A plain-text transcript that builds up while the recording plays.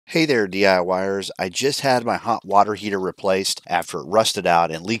Hey there, DIYers. I just had my hot water heater replaced after it rusted out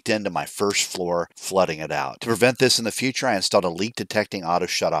and leaked into my first floor, flooding it out. To prevent this in the future, I installed a leak detecting auto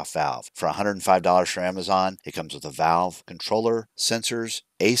shutoff valve. For $105 from Amazon, it comes with a valve, controller, sensors,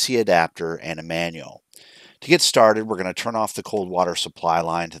 AC adapter, and a manual. To get started, we're going to turn off the cold water supply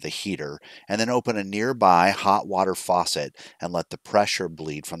line to the heater and then open a nearby hot water faucet and let the pressure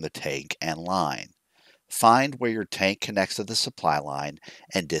bleed from the tank and line. Find where your tank connects to the supply line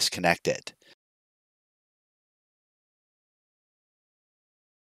and disconnect it.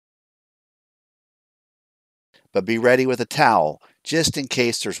 But be ready with a towel just in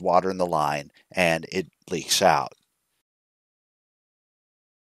case there's water in the line and it leaks out.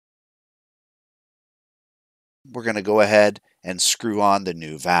 We're going to go ahead and screw on the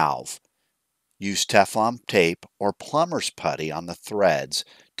new valve. Use Teflon tape or plumber's putty on the threads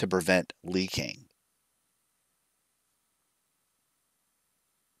to prevent leaking.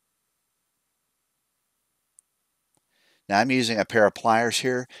 Now I'm using a pair of pliers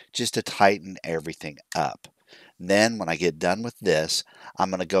here just to tighten everything up. Then when I get done with this, I'm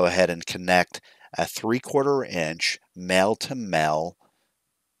going to go ahead and connect a 3/4 inch male to male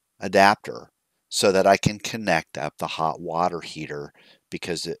adapter so that I can connect up the hot water heater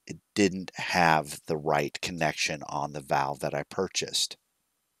because it didn't have the right connection on the valve that I purchased.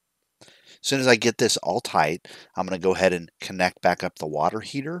 As soon as I get this all tight, I'm going to go ahead and connect back up the water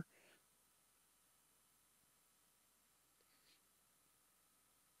heater.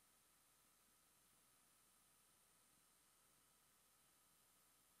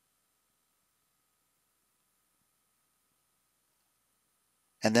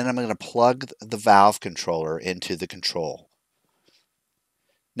 And then I'm going to plug the valve controller into the control.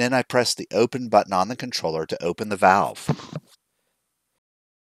 Then I press the open button on the controller to open the valve.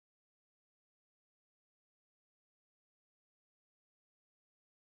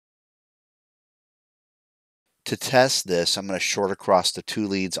 To test this, I'm going to short across the two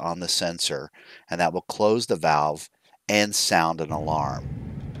leads on the sensor, and that will close the valve and sound an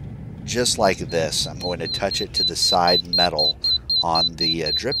alarm. Just like this, I'm going to touch it to the side metal on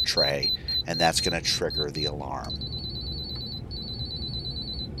the drip tray, and that's going to trigger the alarm.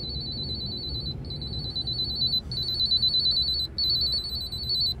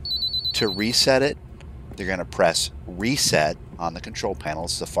 To reset it, you're going to press reset on the control panel.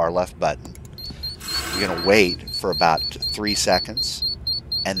 It's the far left button. You're going to wait for about 3 seconds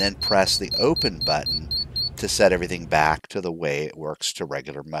and then press the open button to set everything back to the way it works to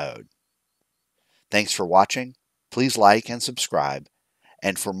regular mode. Thanks for watching. Please like and subscribe.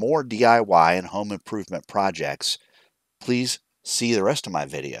 And for more DIY and home improvement projects, please see the rest of my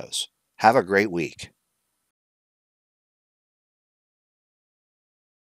videos. Have a great week.